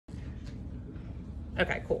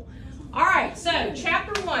Okay, cool. All right, so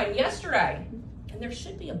chapter 1, yesterday. And there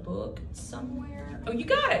should be a book somewhere. Oh, you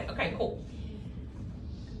got it. Okay, cool.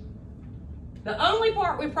 The only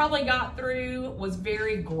part we probably got through was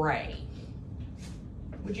very gray.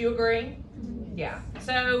 Would you agree? Yeah.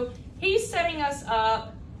 So he's setting us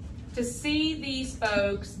up to see these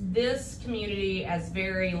folks, this community, as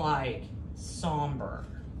very like somber,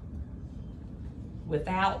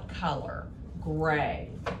 without color,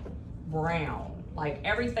 gray, brown, like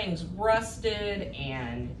everything's rusted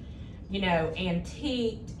and, you know,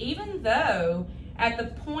 antiqued, even though at the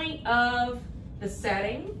point of the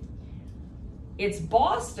setting, it's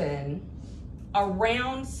Boston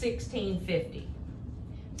around 1650.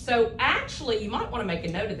 So actually, you might want to make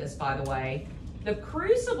a note of this, by the way. The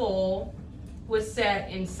Crucible was set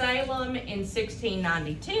in Salem in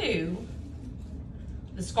 1692.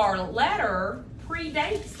 The Scarlet Letter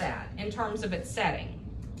predates that in terms of its setting.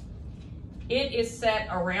 It is set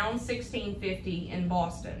around 1650 in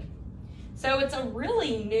Boston. So it's a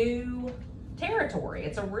really new territory.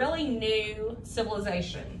 It's a really new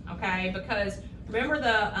civilization, okay? Because remember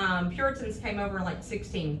the Puritans came over in like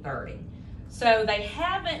 1630. So they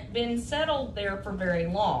haven't been settled there for very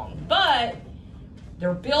long, but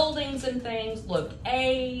their buildings and things look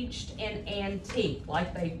aged and antique,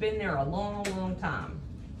 like they've been there a long, long time.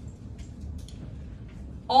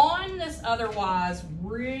 On this otherwise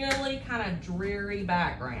really kind of dreary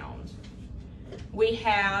background, we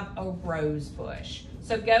have a rose bush.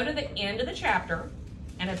 So go to the end of the chapter,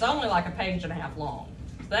 and it's only like a page and a half long.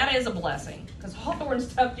 So that is a blessing, because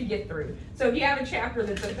Hawthorne's tough to get through. So if you have a chapter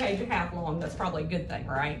that's a page and a half long, that's probably a good thing,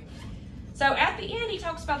 right? So at the end, he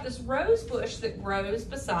talks about this rose bush that grows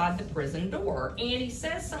beside the prison door. And he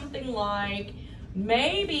says something like,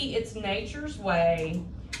 maybe it's nature's way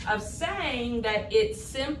of saying that it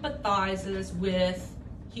sympathizes with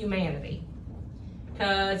humanity.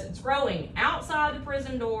 Because it's growing outside the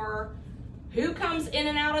prison door. Who comes in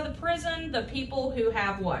and out of the prison? The people who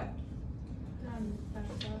have what?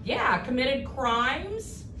 Yeah, committed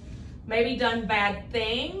crimes, maybe done bad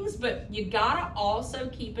things, but you gotta also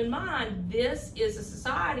keep in mind, this is a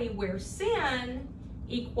society where sin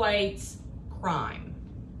equates crime.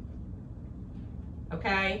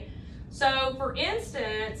 Okay? So, for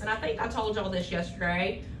instance, and I think I told y'all this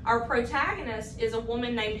yesterday, our protagonist is a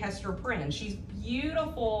woman named Hester Prynne. She's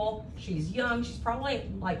beautiful, she's young, she's probably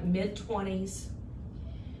like mid-20s.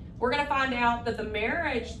 We're going to find out that the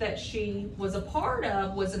marriage that she was a part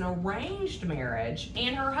of was an arranged marriage,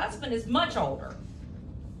 and her husband is much older.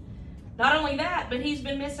 Not only that, but he's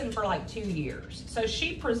been missing for like 2 years. So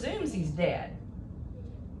she presumes he's dead.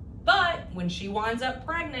 But when she winds up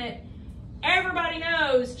pregnant, everybody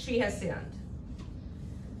knows she has sinned.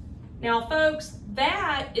 Now, folks,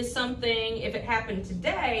 that is something, if it happened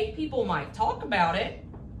today, people might talk about it,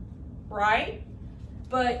 right?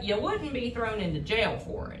 But you wouldn't be thrown into jail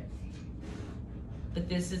for it. But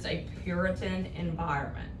this is a Puritan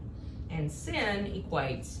environment, and sin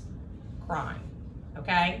equates crime,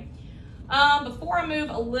 okay? Before I move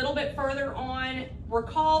a little bit further on,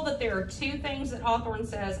 recall that there are 2 things that Hawthorne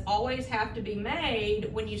says always have to be made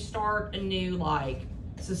when you start a new, like,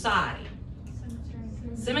 society.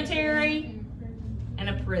 Cemetery and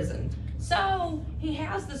a prison. So he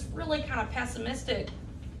has this really kind of pessimistic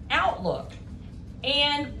outlook.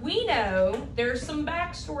 And we know there's some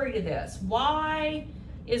backstory to this. Why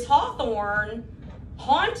is Hawthorne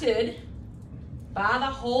haunted by the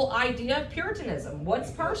whole idea of Puritanism?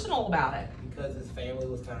 What's personal about it? Because his family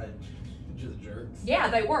was kind of just jerks. Yeah,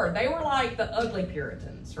 they were. They were like the ugly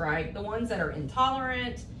Puritans, right? The ones that are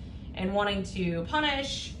intolerant and wanting to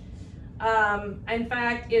punish. In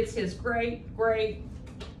fact, it's his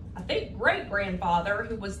great-grandfather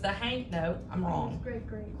who was the I'm wrong.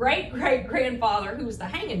 Great-great-grandfather who was the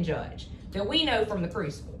hanging judge that we know from the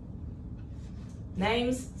Crucible.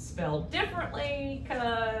 Names spelled differently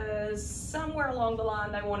because somewhere along the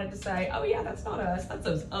line they wanted to say, oh yeah, that's not us, that's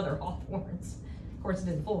those other Hawthornes. Of course, it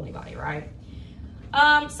didn't fool anybody, right?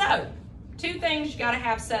 So, 2 things you gotta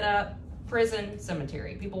have set up: prison,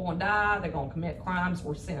 cemetery. People gonna die, they're gonna commit crimes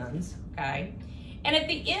or sins, okay? And at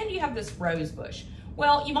the end, you have this rose bush.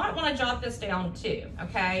 Well, you might want to jot this down too,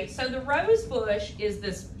 okay? So the rose bush is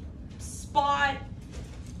this spot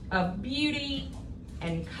of beauty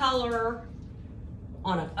and color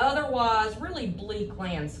on an otherwise really bleak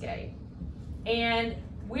landscape. And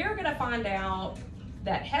we're going to find out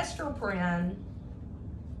that Hester Prynne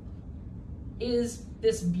is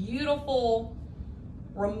this beautiful,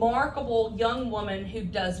 remarkable young woman who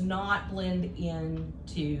does not blend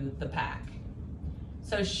into the pack.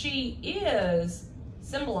 So she is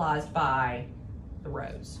symbolized by the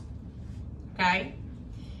rose. okay?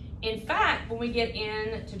 In fact, when we get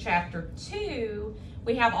into chapter 2,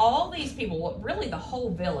 we have all these people, really the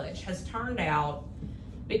whole village has turned out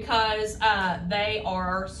because they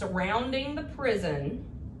are surrounding the prison,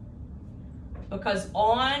 because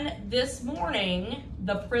on this morning,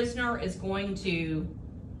 the prisoner is going to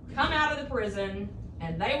come out of the prison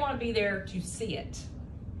and they want to be there to see it.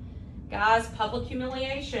 Guys, public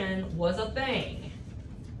humiliation was a thing.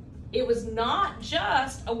 It was not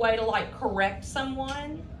just a way to like correct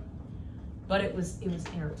someone, but it was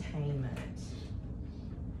entertainment.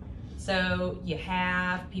 So you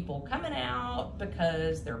have people coming out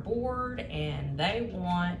because they're bored and they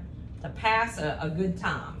want to pass a good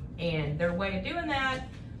time. And their way of doing that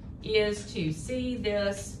is to see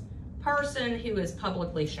this person who is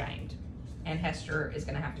publicly shamed. And Hester is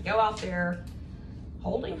going to have to go out there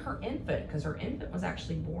holding her infant, because her infant was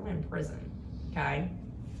actually born in prison, okay?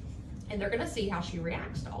 And they're going to see how she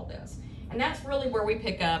reacts to all this. And that's really where we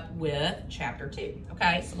pick up with chapter 2,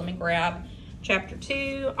 okay? So let me grab chapter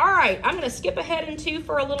 2. All right, I'm going to skip ahead in 2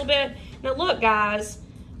 for a little bit. Now look, guys,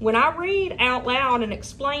 when I read out loud and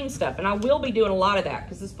explain stuff, and I will be doing a lot of that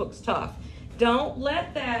because this book's tough, don't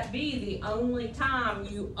let that be the only time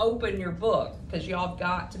you open your book, because y'all have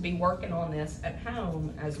got to be working on this at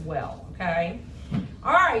home as well, okay?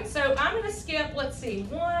 All right, so I'm going to skip, let's see,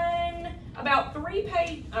 about 3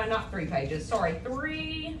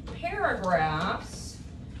 paragraphs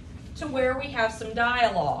to where we have some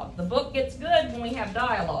dialogue. The book gets good when we have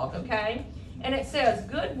dialogue, okay? And it says,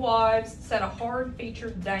 good wives said a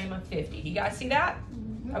hard-featured dame of 50. Do you guys see that?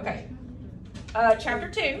 Okay.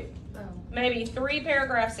 Chapter 2, maybe 3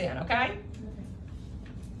 paragraphs in, okay?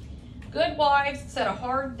 Good wives said a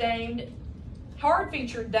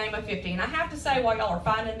hard-featured dame of 50. And I have to say, while y'all are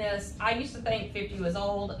finding this, I used to think 50 was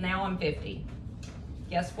old. Now I'm 50.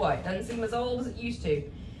 Guess what? Doesn't seem as old as it used to.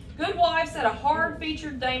 Good wife said a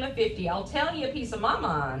hard-featured dame of 50. I'll tell you a piece of my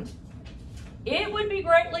mind. It would be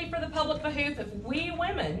greatly for the public behoof if we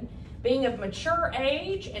women, being of mature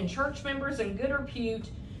age and church members in good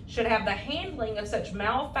repute, should have the handling of such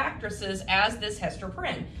malefactresses as this Hester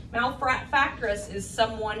Prynne. Malefactress is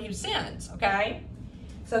someone who sins, okay?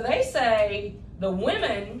 So they say the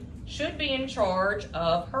women should be in charge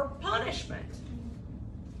of her punishment.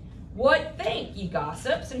 What think ye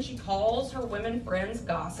gossips? And she calls her women friends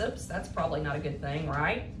gossips. That's probably not a good thing,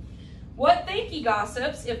 right? What think ye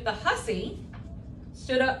gossips if the hussy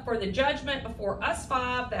stood up for the judgment before us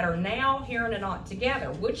 5 that are now hearing and not together?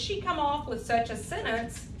 Would she come off with such a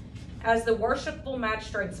sentence as the worshipful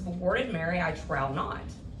magistrates have awarded Mary? I trow not.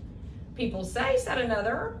 People say, said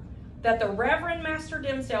another, that the Reverend Master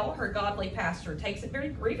Dimsdale, her godly pastor, takes it very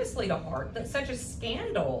grievously to heart that such a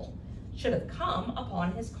scandal should have come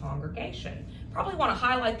upon his congregation. Probably want to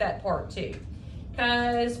highlight that part too,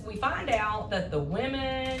 because we find out that the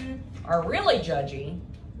women are really judgy.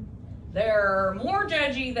 They're more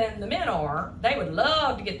judgy than the men are. They would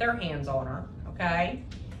love to get their hands on her, okay?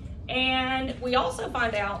 And we also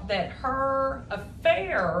find out that her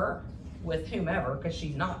affair with whomever, because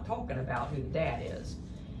she's not talking about who the dad is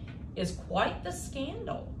quite the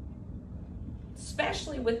scandal,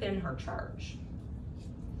 especially within her church.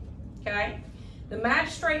 Okay? The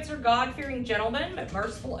magistrates are God-fearing gentlemen, but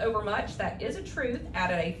merciful overmuch. That is a truth.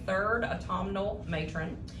 Added a 3rd autumnal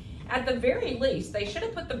matron. At the very least, they should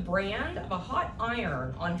have put the brand of a hot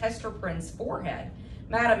iron on Hester Prynne's forehead.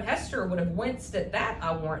 Madam Hester would have winced at that,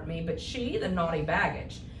 I warrant me, but she, the naughty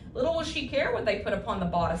baggage. Little will she care what they put upon the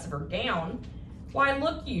bodice of her gown. Why,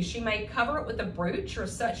 look you, she may cover it with a brooch or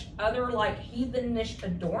such other like heathenish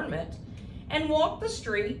adornment, and walk the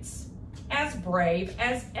streets as brave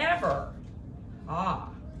as ever. Ah,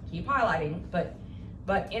 keep highlighting, but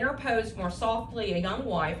interposed more softly a young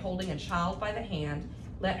wife holding a child by the hand.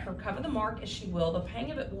 Let her cover the mark as she will, the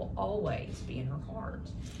pang of it will always be in her heart.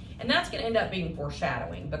 And that's going to end up being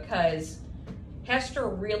foreshadowing, because Hester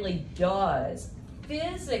really does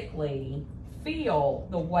physically feel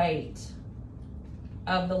the weight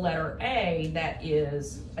of the letter A that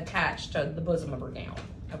is attached to the bosom of her gown,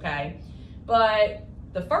 okay? But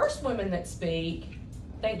the first women that speak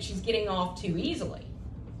think she's getting off too easily.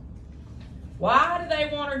 Why do they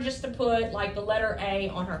want her just to put like the letter A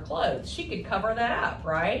on her clothes? She could cover that up,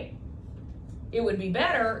 right? It would be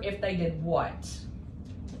better if they did what?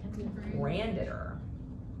 Branded her.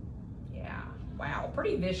 Yeah, wow,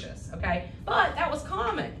 pretty vicious, okay? But that was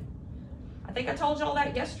common. I think I told y'all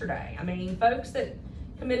that yesterday. I mean, folks that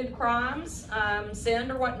committed crimes,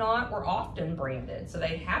 sinned or whatnot, were often branded. So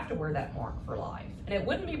they'd have to wear that mark for life. And it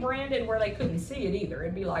wouldn't be branded where they couldn't see it either.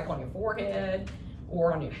 It'd be like on your forehead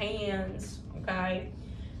or on your hands, okay?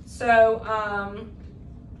 So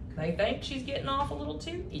They think she's getting off a little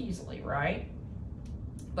too easily, right?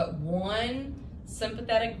 But one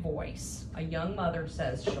sympathetic voice, a young mother,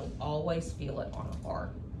 says she'll always feel it on her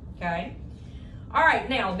heart, okay? All right,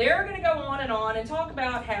 now they're going to go on and talk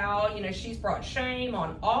about how, you know, she's brought shame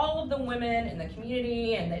on all of the women in the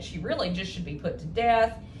community and that she really just should be put to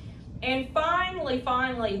death. And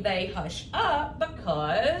finally, they hush up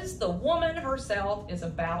because the woman herself is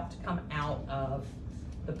about to come out of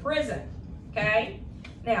the prison, okay?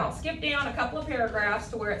 Now, skip down a couple of paragraphs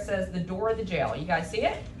to where it says the door of the jail. You guys see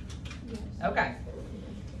it? Yes. Okay.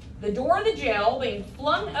 The door of the jail being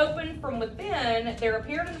flung open from within, there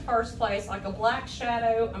appeared in the first place like a black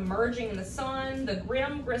shadow emerging in the sun, the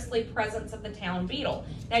grim, grisly presence of the town beadle.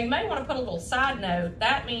 Now, you may want to put a little side note.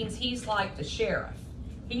 That means he's like the sheriff.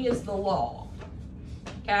 He is the law,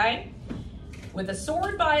 okay? With a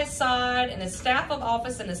sword by his side and his staff of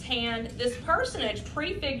office in his hand, this personage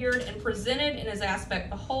prefigured and presented in his aspect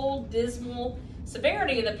the whole dismal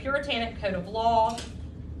severity of the Puritanic code of law,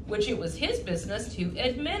 which it was his business to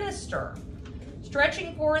administer.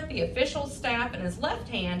 Stretching forth the official staff in his left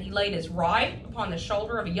hand, he laid his right upon the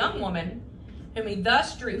shoulder of a young woman, whom he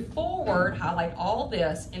thus drew forward, highlight all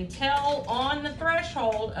this, until on the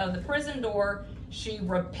threshold of the prison door, she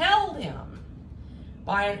repelled him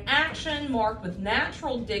by an action marked with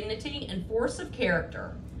natural dignity and force of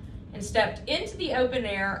character, and stepped into the open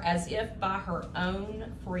air as if by her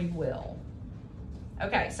own free will.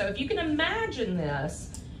 Okay, so if you can imagine this,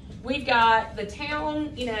 we've got the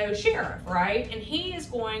town, you know, sheriff, right? And he is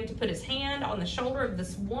going to put his hand on the shoulder of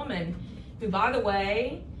this woman who, by the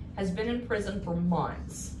way, has been in prison for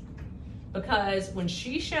months. Because when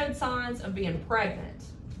she showed signs of being pregnant,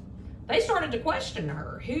 they started to question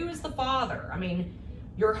her. Who is the father? I mean,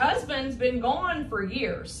 your husband's been gone for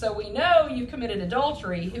years, so we know you committed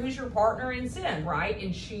adultery. Who's your partner in sin, right?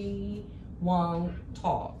 And she won't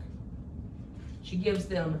talk. She gives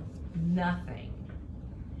them nothing.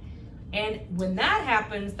 And when that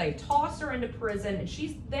happens, they toss her into prison, and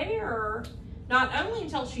she's there not only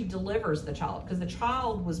until she delivers the child, because the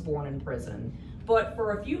child was born in prison, but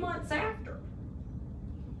for a few months after.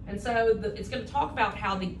 And so it's going to talk about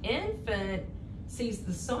how the infant sees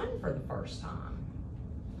the sun for the first time.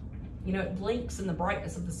 You know, it blinks in the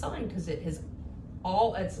brightness of the sun because it's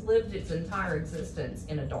lived its entire existence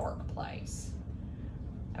in a dark place.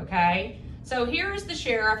 Okay? So here's the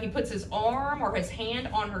sheriff. He puts his arm or his hand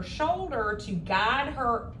on her shoulder to guide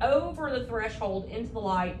her over the threshold into the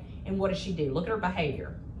light. And what does she do? Look at her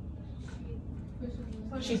behavior.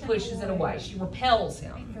 She pushes it away. She repels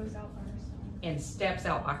him. And goes out by herself. And steps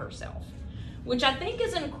out by herself. Which I think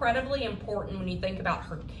is incredibly important when you think about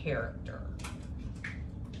her character.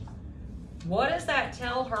 What does that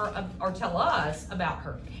tell her or tell us about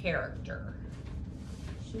her character?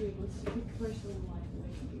 She wants to keep personal life away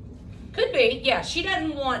from people. Could be, yeah. She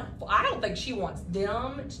doesn't want, I don't think she wants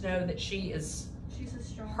them to know that she is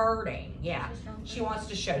hurting. Yeah. She wants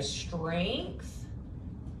to show strength.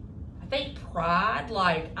 I think pride,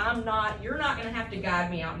 like, you're not going to have to guide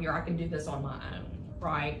me out here. I can do this on my own,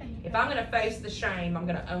 right? If I'm going to face the shame, I'm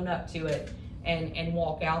going to own up to it and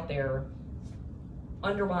walk out there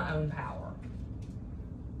under my own power.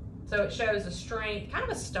 So it shows a strength, kind of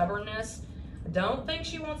a stubbornness. I don't think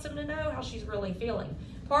she wants them to know how she's really feeling.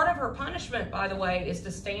 Part of her punishment, by the way, is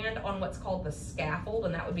to stand on what's called the scaffold,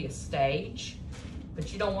 and that would be a stage.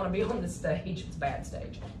 But you don't want to be on the stage. It's a bad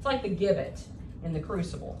stage. It's like the gibbet in the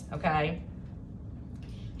crucible, okay?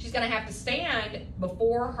 She's going to have to stand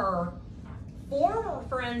before her former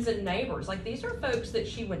friends and neighbors. Like, these are folks that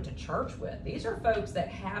she went to church with. These are folks that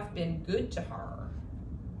have been good to her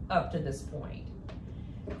up to this point.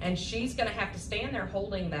 And she's going to have to stand there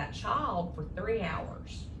holding that child for 3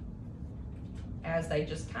 hours as they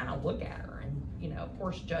just kind of look at her and, you know, of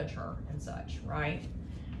course, judge her and such, right?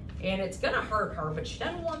 And it's going to hurt her, but she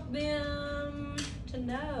doesn't want them to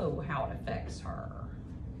know how it affects her.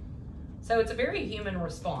 So it's a very human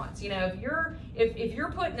response. You know, if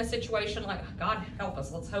you're put in a situation like, God help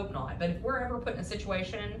us, let's hope not, but if we're ever put in a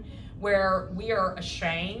situation where we are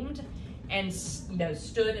ashamed and, you know,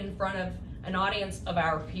 stood in front of an audience of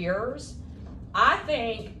our peers, I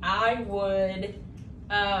think I would,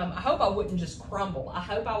 I hope I wouldn't just crumble. I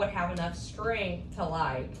hope I would have enough strength to,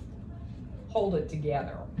 like, hold it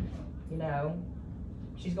together. You know,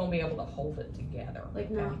 she's going to be able to hold it together.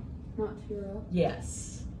 Like, okay? not tear up?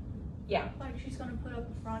 Yes. Yeah. Like she's going to put up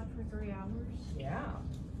a front for 3 hours? Yeah.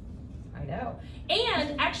 I know.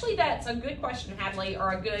 And actually, that's a good question, Hadley,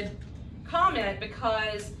 or a good comment,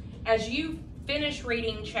 because as you finish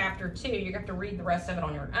reading chapter 2, you have to read the rest of it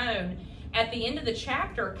on your own. At the end of the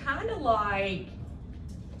chapter, kind of like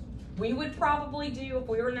we would probably do if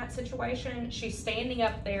we were in that situation. She's standing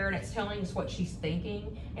up there and it's telling us what she's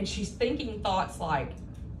thinking, and she's thinking thoughts like,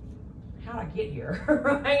 how'd I get here,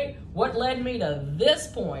 right? What led me to this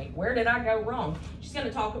point? Where did I go wrong? She's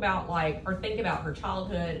gonna talk about or think about her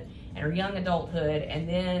childhood and her young adulthood, and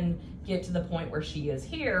then get to the point where she is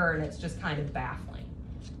here, and it's just kind of baffling,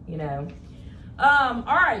 you know? All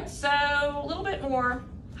right, so a little bit more.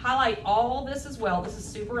 Highlight all this as well. This is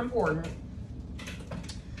super important.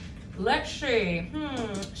 Let's see.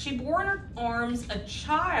 She bore in her arms a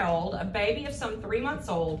child, a baby of some 3 months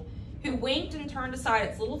old, who winked and turned aside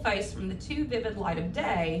its little face from the too vivid light of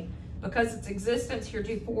day, because its existence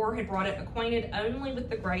heretofore had brought it acquainted only with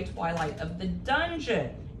the gray twilight of the dungeon.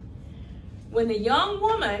 When the young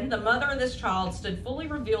woman, the mother of this child, stood fully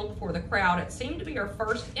revealed before the crowd, it seemed to be her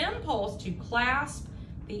first impulse to clasp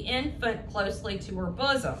the infant closely to her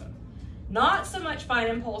bosom. Not so much by an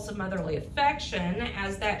impulse of motherly affection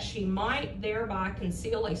as that she might thereby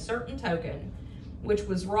conceal a certain token which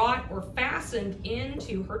was wrought or fastened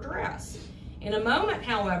into her dress. In a moment,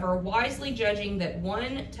 however, wisely judging that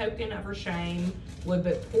one token of her shame would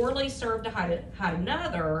but poorly serve to hide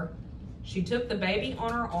another, she took the baby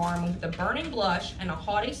on her arm with a burning blush and a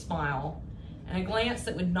haughty smile, and a glance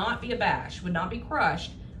that would not be abashed, would not be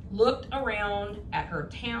crushed, looked around at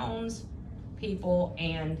her towns, people,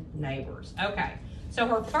 and neighbors. Okay, so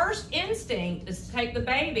her first instinct is to take the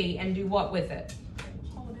baby and do what with it?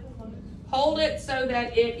 Hold it so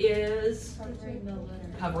that it is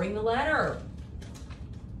covering the letter.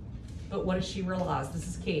 But what does she realize? This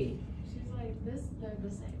is key. She's like, they're the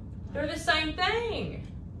same. They're the same thing.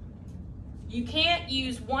 You can't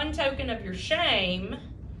use one token of your shame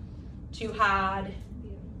to hide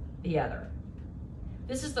the other.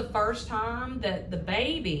 This is the first time that the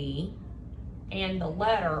baby and the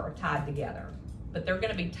letter are tied together, but they're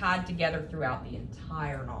going to be tied together throughout the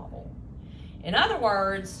entire novel. In other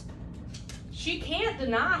words, she can't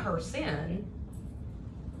deny her sin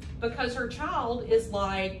because her child is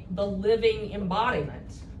like the living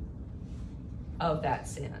embodiment of that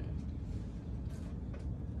sin.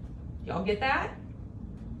 Y'all get that?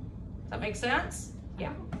 Does that make sense?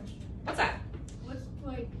 Yeah. What's that? What's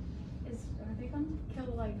are they gonna kill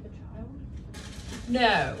the child?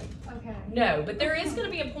 No. Okay. No, but there is going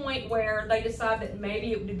to be a point where they decide that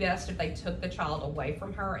maybe it would be best if they took the child away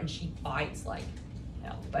from her, and she fights like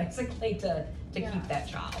hell, basically, to keep that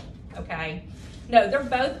child. Okay. No, they're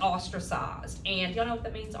both ostracized, and y'all know what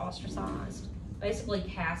that means? Ostracized, basically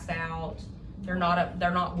cast out. They're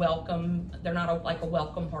not welcome. They're not a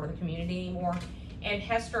welcome part of the community anymore. And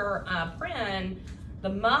Hester Prynne, the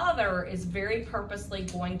mother, is very purposely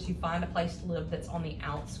going to find a place to live that's on the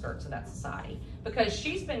outskirts of that society, because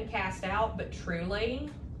she's been cast out, but truly,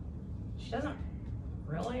 she doesn't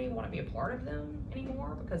really want to be a part of them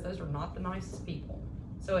anymore, because those are not the nicest people.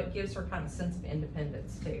 So it gives her kind of a sense of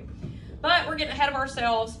independence too. But we're getting ahead of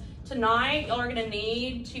ourselves. Tonight, y'all are going to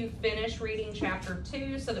need to finish reading chapter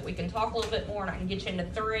 2 so that we can talk a little bit more and I can get you into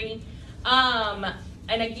 3.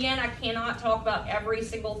 And again, I cannot talk about every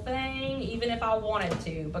single thing, even if I wanted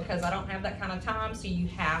to, because I don't have that kind of time, so you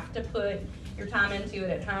have to put your time into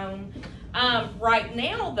it at home. Right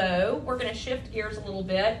now, though, we're going to shift gears a little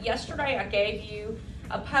bit. Yesterday, I gave you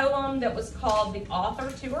a poem that was called The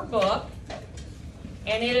Author to Her Book,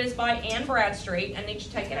 and it is by Anne Bradstreet. I need you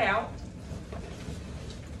to take it out.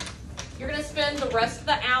 You're going to spend the rest of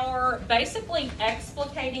the hour basically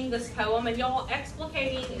explicating this poem. And y'all,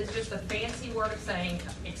 explicating is just a fancy word of saying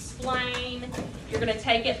explain. You're going to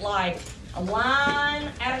take it like a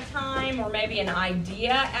line at a time, or maybe an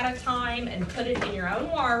idea at a time, and put it in your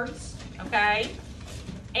own words, okay?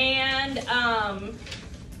 And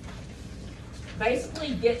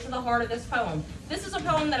basically get to the heart of this poem. This is a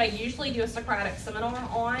poem that I usually do a Socratic seminar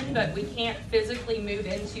on, but we can't physically move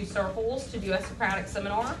into circles to do a Socratic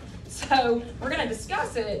seminar. So we're going to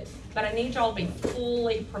discuss it, but I need y'all to be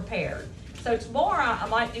fully prepared. So tomorrow I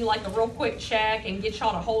might do like a real quick check and get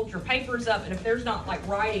y'all to hold your papers up, and if there's not like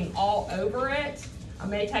writing all over it, I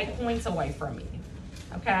may take points away from you.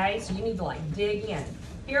 Okay, so you need to like dig in.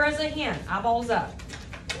 Here is a hint, eyeballs up.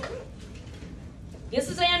 This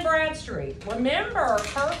is Anne Bradstreet. Remember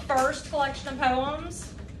her first collection of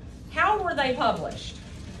poems? How were they published?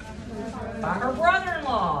 By her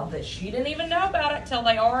brother-in-law, that she didn't even know about it till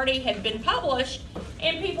they already had been published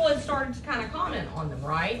and people had started to kind of comment on them,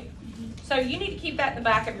 right? So you need to keep that in the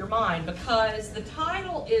back of your mind, because the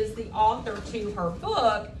title is The Author to Her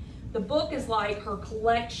Book. The book is like her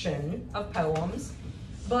collection of poems,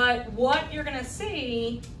 but what you're going to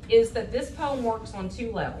see is that this poem works on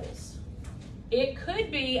 2 levels. It could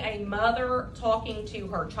be a mother talking to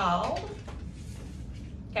her child,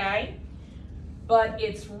 okay? But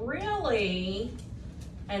it's really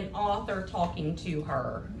an author talking to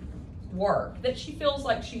her work that she feels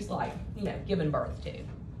like she's like, you know, giving birth to.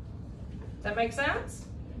 Does that make sense?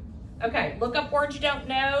 Okay, look up words you don't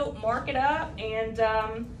know, mark it up, and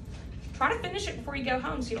try to finish it before you go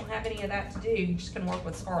home so you don't have any of that to do. You just can work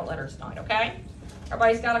with Scarlet Letter tonight, okay?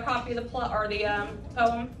 Everybody's got a copy of the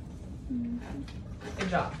poem? Good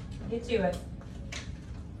job. Get to it.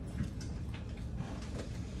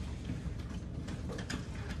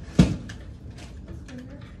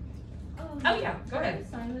 Oh yeah, go ahead.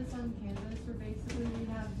 Sign this on Canvas, or basically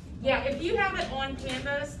we have. Yeah, if you have it on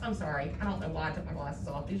Canvas, I'm sorry, I don't know why I took my glasses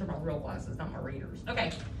off. These are my real glasses, not my readers.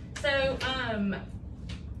 Okay, so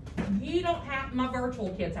you don't have, my virtual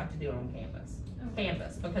kids have to do it on Canvas. Okay.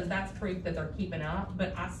 Canvas, because that's proof that they're keeping up,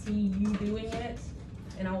 but I see you doing it,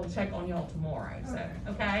 and I will check on y'all tomorrow, so,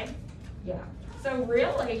 okay? Yeah, so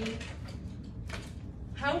really,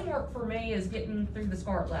 homework for me is getting through the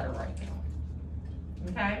Scarlet Letter right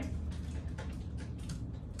now, okay?